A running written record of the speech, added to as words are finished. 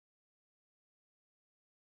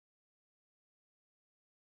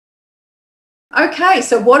Okay,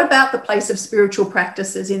 so what about the place of spiritual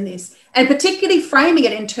practices in this? And particularly framing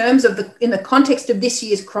it in terms of in the context of this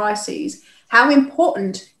year's crises, how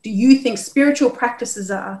important do you think spiritual practices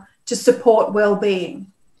are to support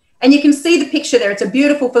well-being? And you can see the picture there. It's a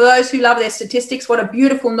beautiful, for those who love their statistics, what a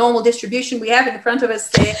beautiful normal distribution we have in front of us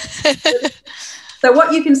there. So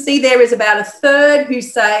what you can see there is about a third who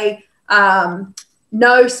say,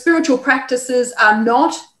 no, spiritual practices are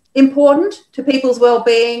not important to people's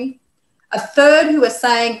well-being. A third who are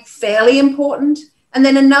saying fairly important, and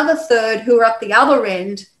then another third who are at the other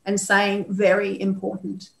end and saying very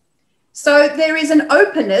important. So there is an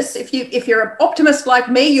openness. If you're an optimist like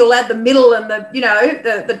me, you'll add the middle and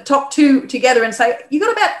the top two together and say you've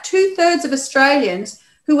got about 2/3 of Australians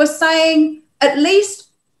who are saying at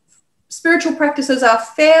least spiritual practices are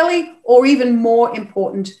fairly or even more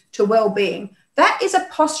important to well-being. That is a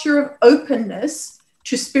posture of openness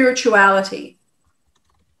to spirituality.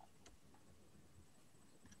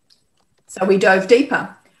 So we dove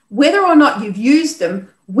deeper. Whether or not you've used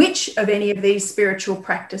them, which of any of these spiritual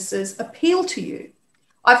practices appeal to you?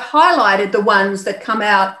 I've highlighted the ones that come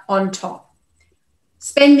out on top.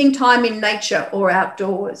 Spending time in nature or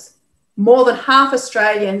outdoors. More than half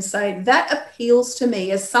Australians say that appeals to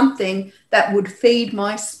me as something that would feed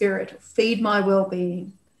my spirit, feed my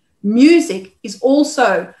well-being. Music is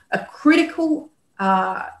also a critically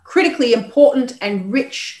important and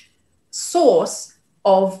rich source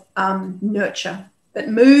of nurture that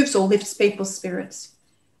moves or lifts people's spirits.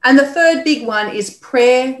 And the third big one is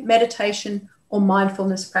prayer, meditation, or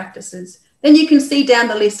mindfulness practices. Then you can see down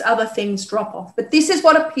the list other things drop off. But this is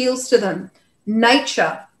what appeals to them: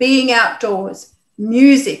 nature, being outdoors,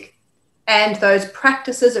 music, and those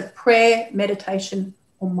practices of prayer, meditation,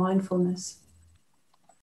 or mindfulness.